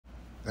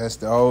That's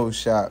the old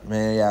shop,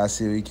 man. Y'all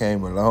see we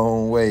came a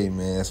long way,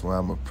 man. That's why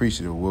I'm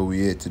appreciative of where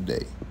we at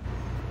today.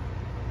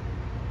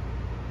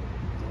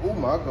 Oh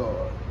my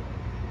God.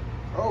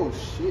 Oh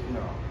shit,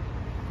 no.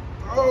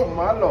 Oh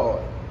my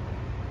Lord.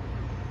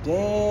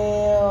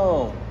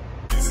 Damn.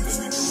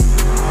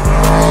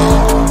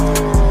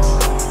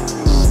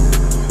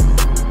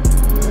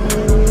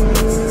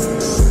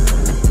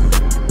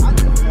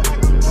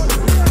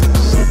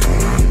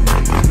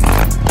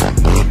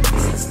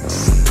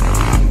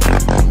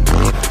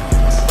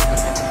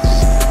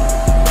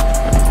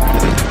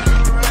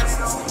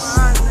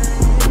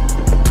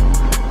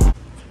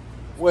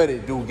 What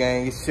it do,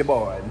 gang? It's your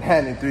boy,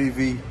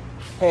 93V.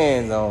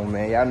 Hands on,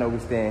 man. Y'all know we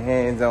staying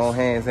hands on.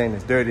 Hands ain't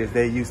as dirty as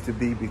they used to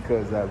be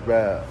because of,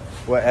 well,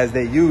 as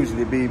they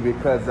usually be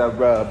because of,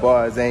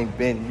 bars ain't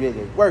been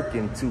really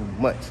working too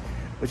much.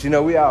 But you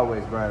know, we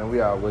always grinding.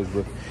 We always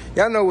look.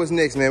 Y'all know what's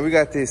next, man. We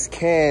got this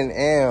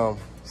Can-Am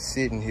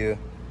sitting here.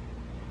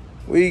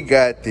 We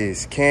got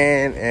this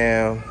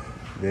Can-Am,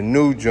 the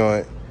new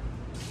joint.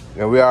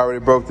 And we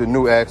already broke the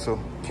new axle.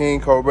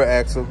 King Cobra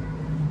axle.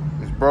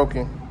 It's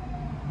broken.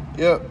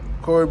 Yep,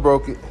 Corey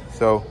broke it.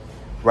 So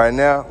right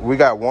now we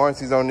got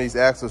warranties on these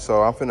axles,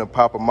 so I'm finna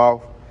pop them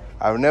off.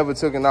 I've never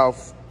taken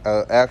off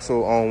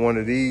axle on one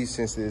of these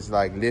since it's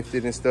like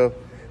lifted and stuff,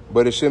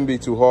 but it shouldn't be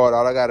too hard.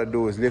 All I gotta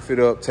do is lift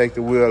it up, take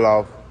the wheel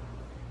off.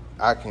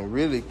 I can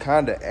really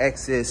kind of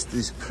access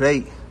this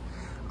plate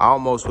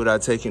almost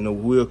without taking the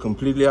wheel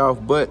completely off,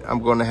 but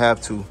I'm gonna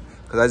have to,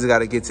 because I just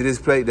gotta get to this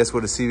plate. That's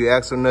where the CV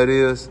axle nut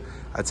is.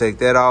 I take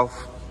that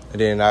off, and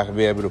then I can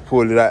be able to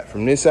pull it out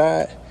from this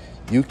side,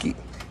 Yuki,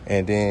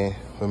 and then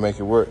we'll make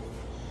it work.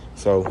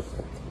 So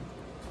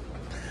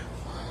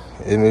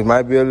it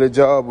might be a little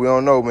job. We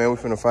don't know, man. We're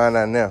finna find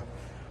out now.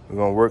 We're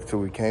gonna work till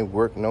we can't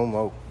work no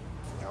more.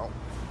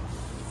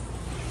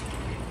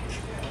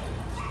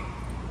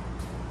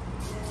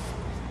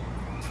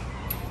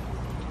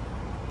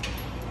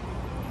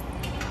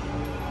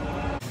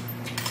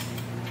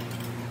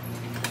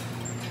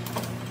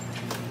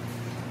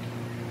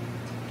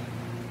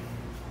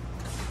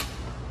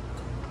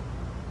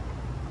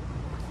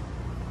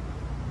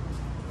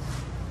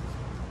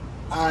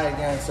 All right,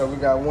 gang, so we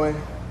got one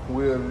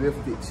wheel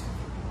lifted.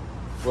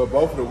 Well,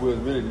 both of the wheels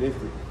really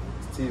lifted.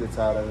 It's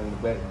teeter-totter in the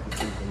back. You can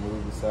see you can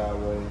move it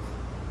sideways.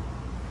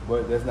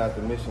 But that's not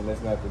the mission,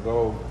 that's not the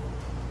goal.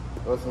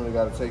 Ultimately,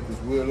 got to take this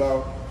wheel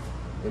off.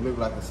 It looked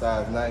like a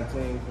size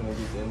 19. When I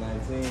get that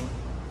 19,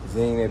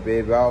 zing that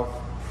baby off,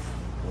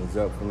 and it's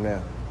up from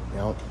there.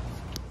 Yep.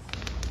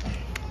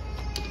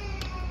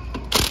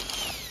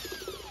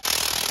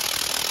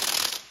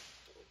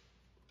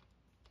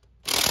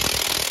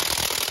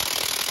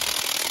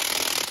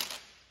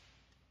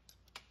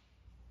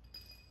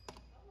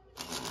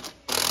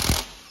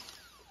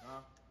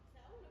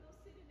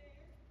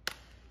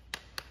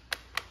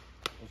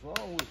 What's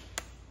wrong with you?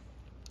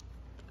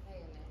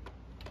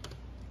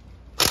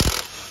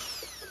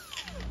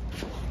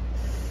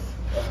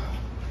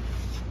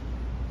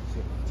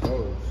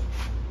 Toes.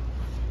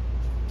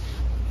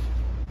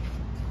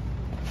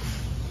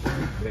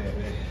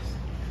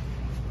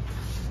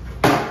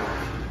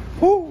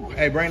 Woo!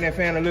 Hey, bring that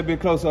fan a little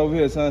bit closer over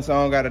here, son, so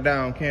I don't got it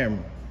down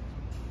camera.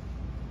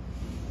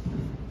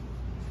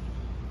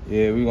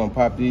 Yeah, we gonna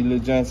pop these little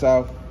joints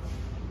off.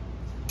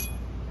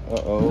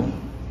 Uh-oh.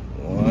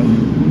 One.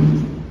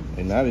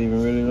 They're not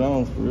even really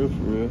long, for real, for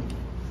real.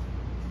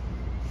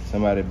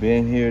 Somebody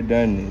been here,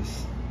 done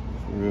this.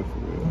 For real, for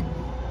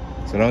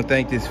real. So don't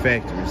think this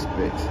factory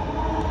specs.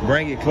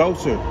 Bring it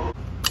closer.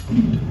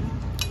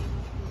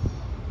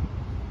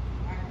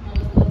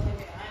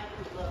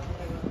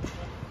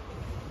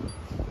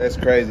 That's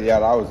crazy,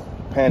 y'all. I was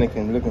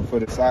panicking looking for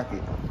the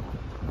socket,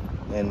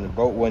 and the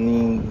bolt wasn't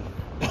even,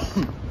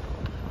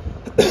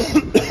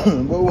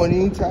 the bolt wasn't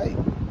even tight.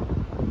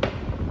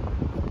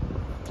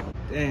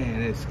 Dang,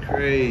 that's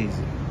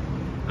crazy.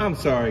 I'm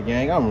sorry,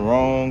 gang. I'm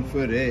wrong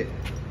for that.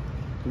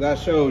 Cause I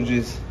sure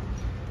just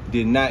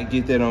did not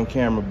get that on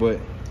camera. But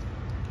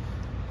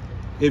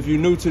if you're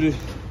new to the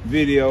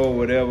video or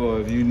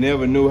whatever, if you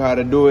never knew how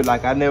to do it,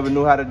 like I never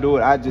knew how to do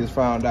it, I just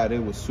found out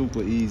it was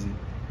super easy.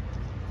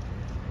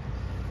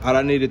 All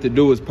I needed to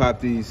do was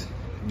pop these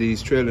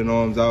trailing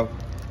arms off.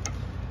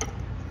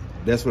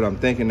 That's what I'm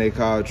thinking they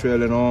call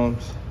trailing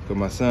arms. Cause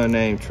my son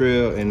named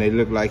Trail and they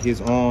look like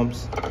his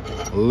arms,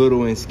 a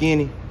little and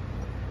skinny.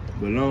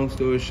 But long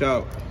story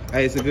short,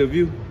 hey, it's a good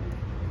view.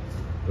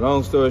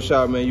 Long story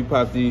short, man, you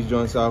pop these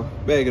joints off,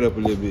 bag it up a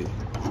little bit.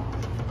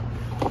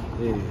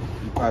 Yeah,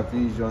 you pop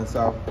these joints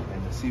off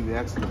and the CV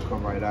axle will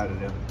come right out of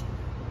them.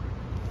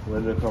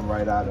 Well, it'll come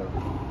right out of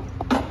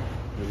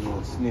the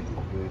little snippet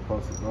where it's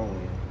supposed to go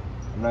in.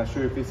 I'm not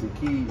sure if it's a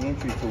key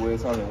entry to where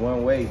it's only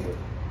one way, but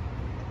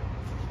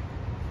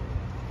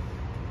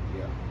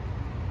yeah,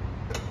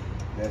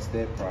 that's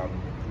that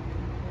problem.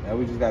 Now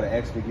we just gotta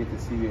actually get the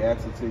CV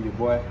axle to your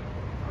boy.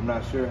 I'm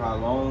not sure how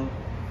long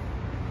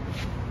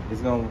it's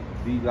gonna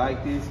be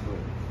like this, but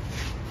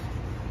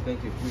I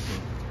think if we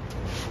can,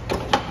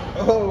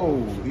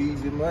 oh,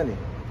 easy money.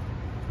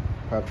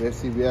 Pop that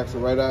CV axle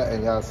right out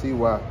and y'all see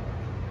why.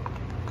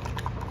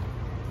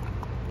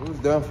 It was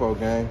done for,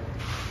 gang.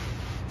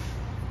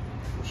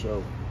 For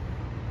sure.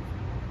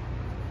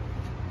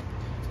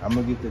 I'm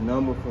gonna get the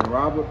number from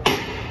Robert.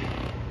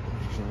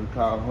 Should we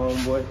call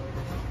homeboy?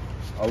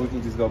 Or we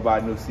can just go buy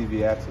new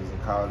CV axles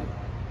and call it.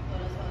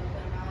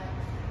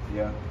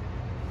 Yeah.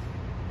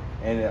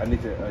 And I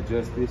need to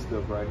adjust this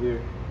stuff right here.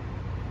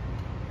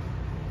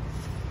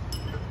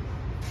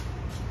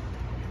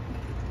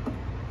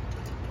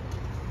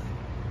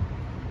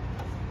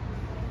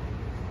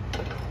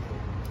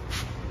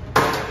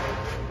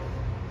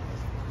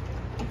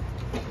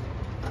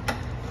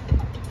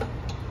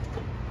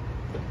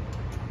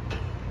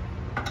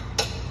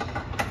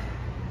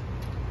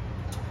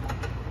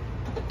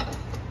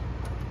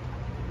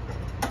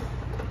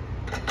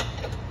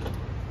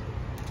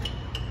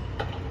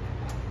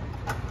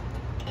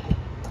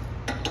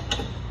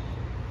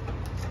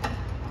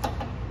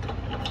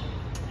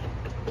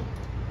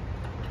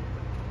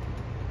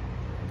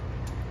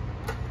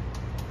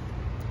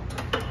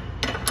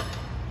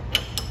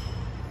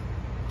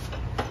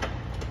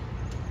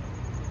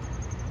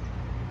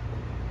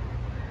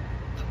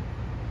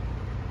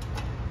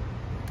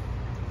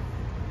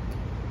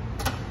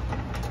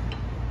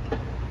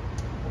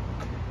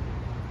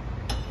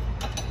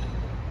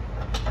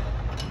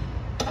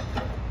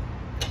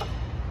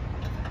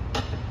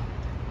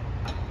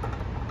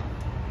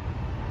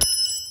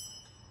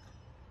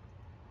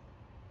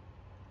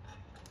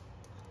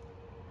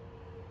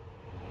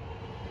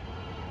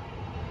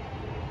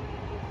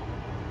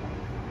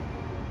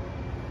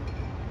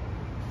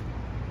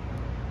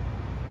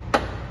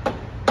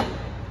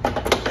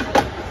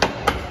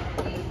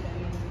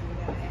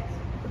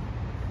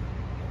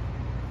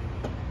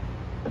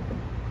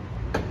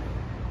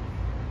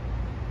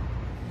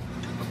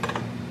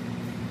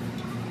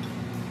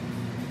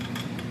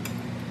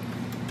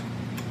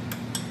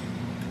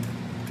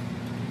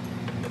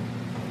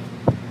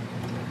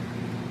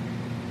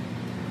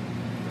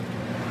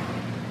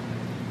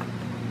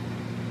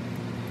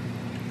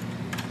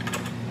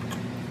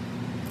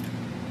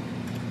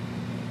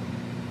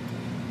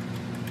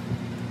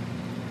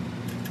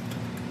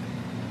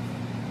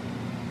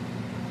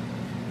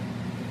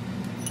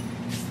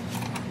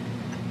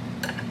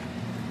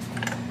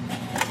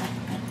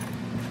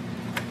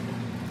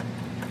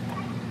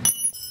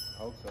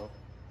 So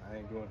I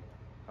ain't doing,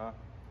 huh?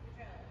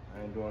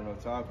 I ain't doing no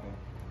talking.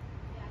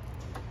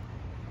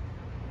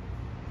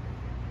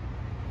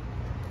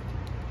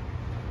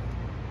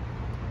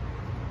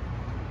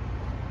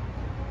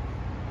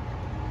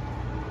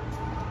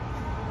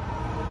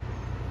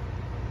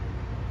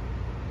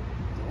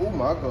 Oh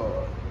my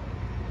God.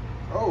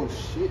 Oh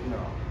shit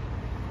no.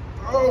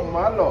 Oh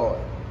my Lord.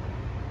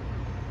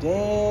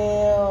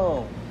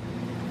 Damn.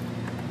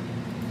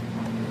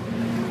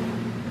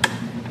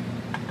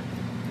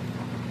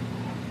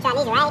 So I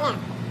need you right now.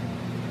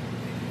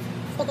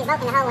 Stick this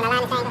bolt in the hole when I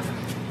line the tank up. So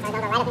it's gonna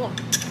go right up here.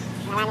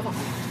 When I line this up.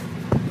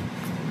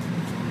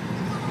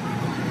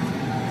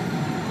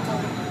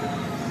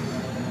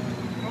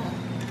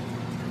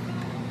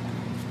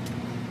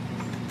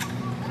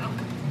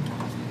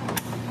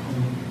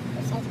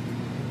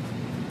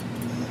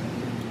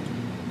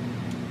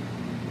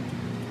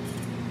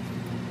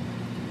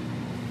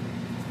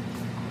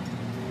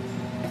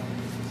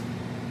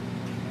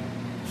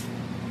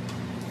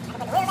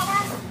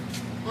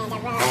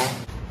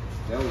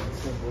 That was a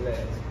simple ass,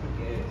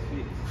 quick ass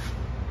fix.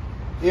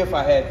 If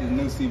I had this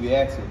new CV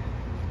axle,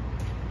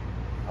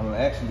 I'm gonna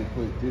actually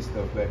put this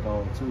stuff back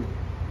on too,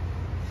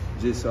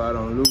 just so I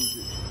don't lose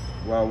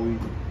it while we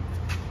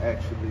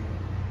actually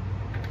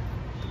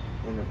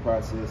in the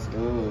process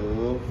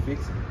of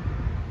fixing it.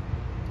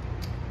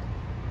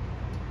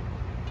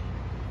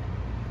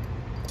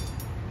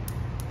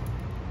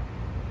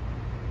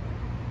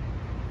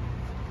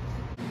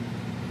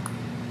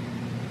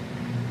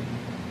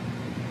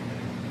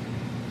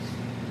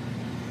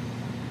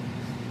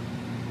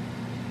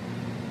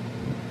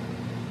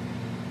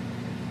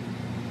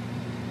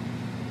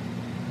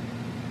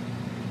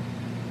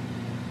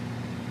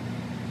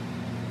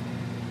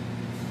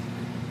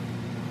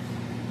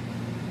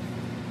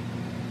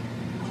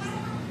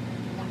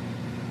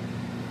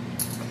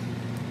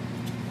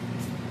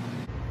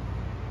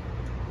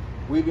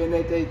 We been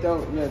at they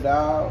throat, yeah,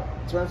 dog.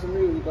 Turn some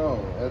music on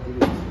after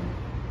this.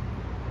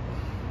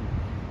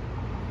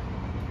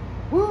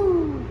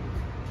 Woo!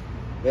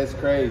 That's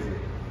crazy.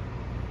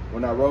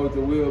 When I rolled the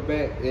wheel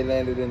back, it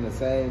landed in the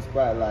same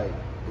spot, like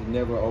it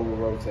never over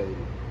rotated.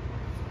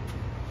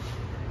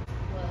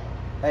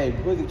 Hey,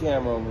 put the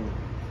camera on me.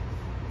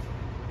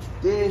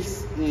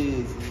 This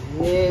is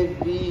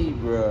heavy,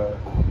 bro.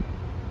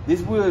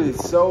 This wheel is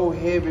so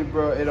heavy,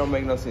 bro. It don't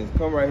make no sense.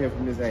 Come right here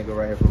from this angle,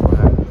 right here from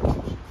behind me.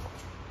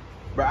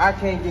 Bro, I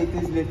can't get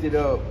this lifted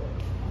up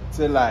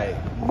to like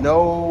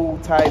no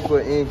type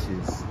of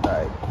inches.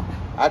 Like,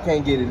 I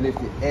can't get it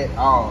lifted at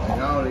all.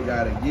 And I only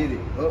gotta get it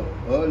up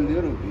a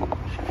little bit.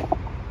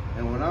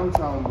 And when I'm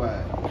talking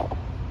about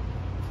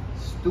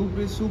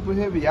stupid, super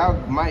heavy, y'all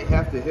might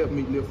have to help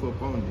me lift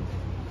up on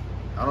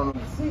this. I don't know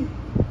the seat.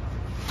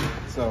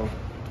 So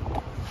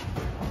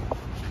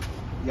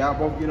y'all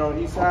both get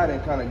on each side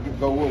and kind of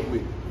go up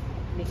with it.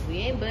 Nigga, we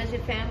ain't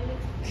budget family.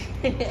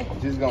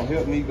 Just gonna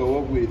help me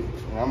go up with it,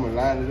 and I'm gonna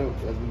line it up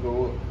as we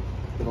go up.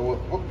 Go up.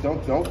 Oh,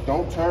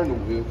 don't turn the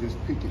wheel. Just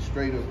pick it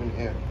straight up in the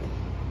air.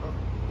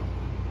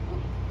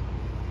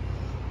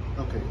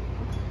 Okay.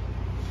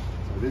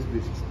 So this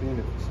bitch is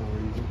spinning for some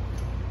reason.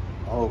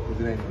 Oh, cause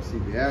it ain't no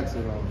CV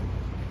axle on it.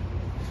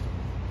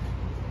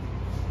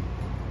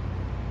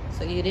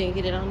 So you didn't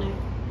get it on there?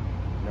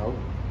 No.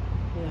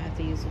 You don't have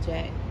to use the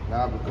jack.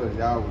 Nah, because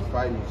y'all was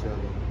fighting each other,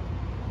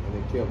 and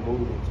it kept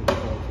moving to the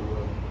point to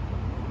where.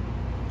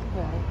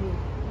 Right here.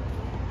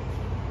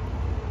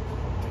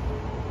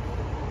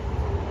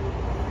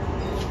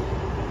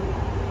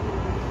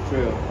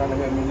 Trail, kind of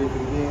help me lift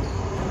it again.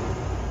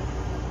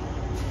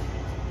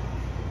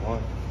 1,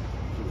 2.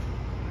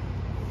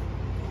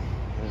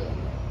 Hell no.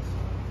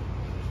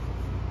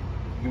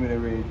 Give me that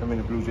red. I'm in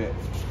the blue jack.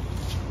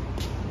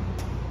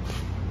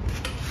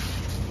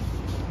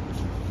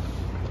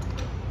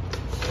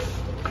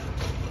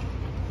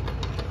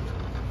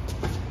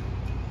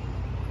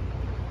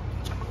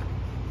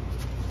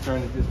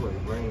 Turn it this way.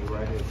 Bring it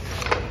right here.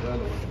 The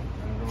other way.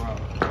 Turn it around.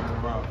 Turn it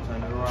around.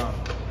 Turn it around.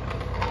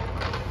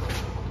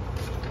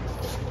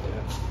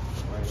 Yeah.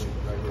 Right here.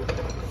 Right here.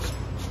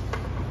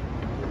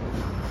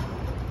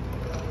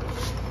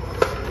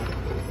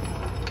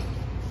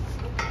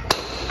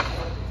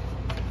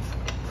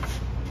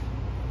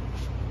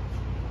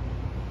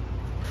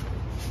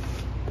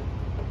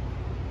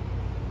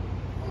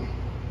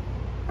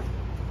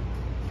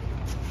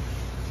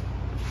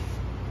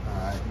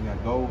 Alright, you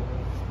gotta go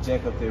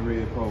jack up that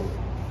red pole.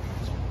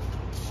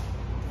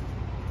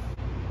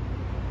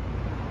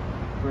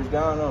 Push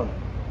down on it.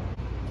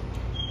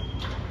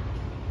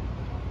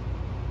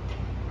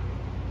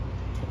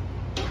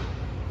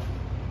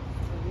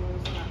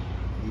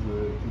 You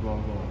good, keep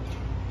on going.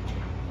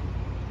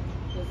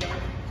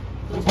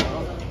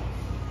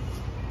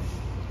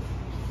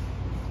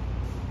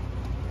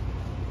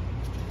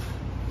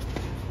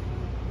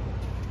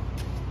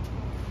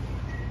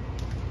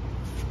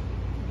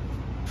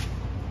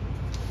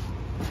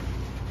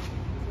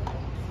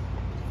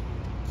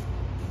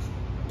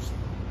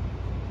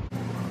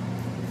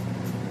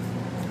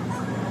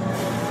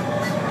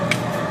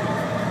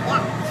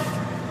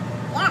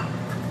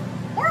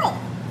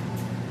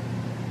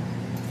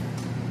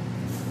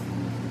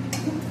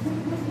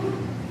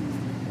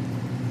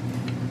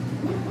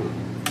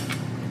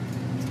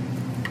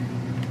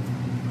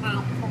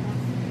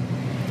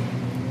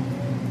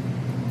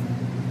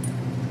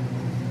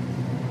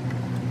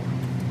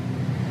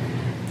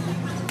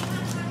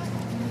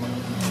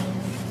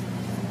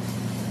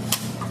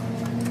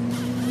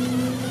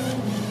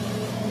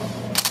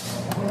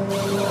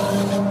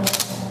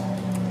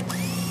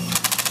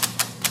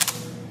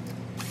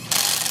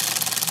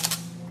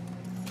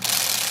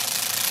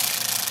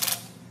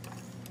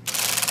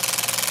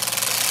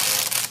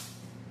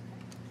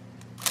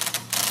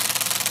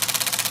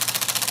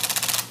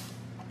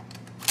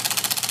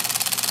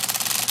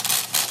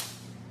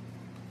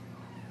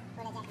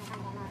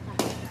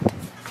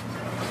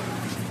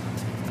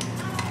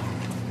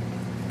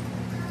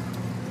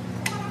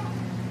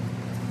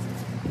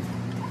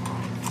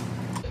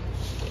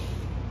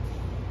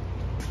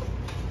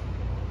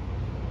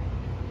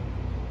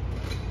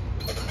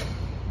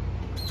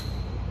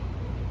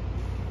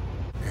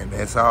 And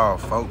that's all,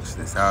 folks.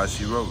 That's all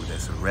she wrote.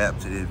 That's a wrap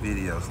to this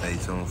video. Stay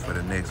tuned for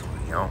the next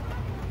one, y'all.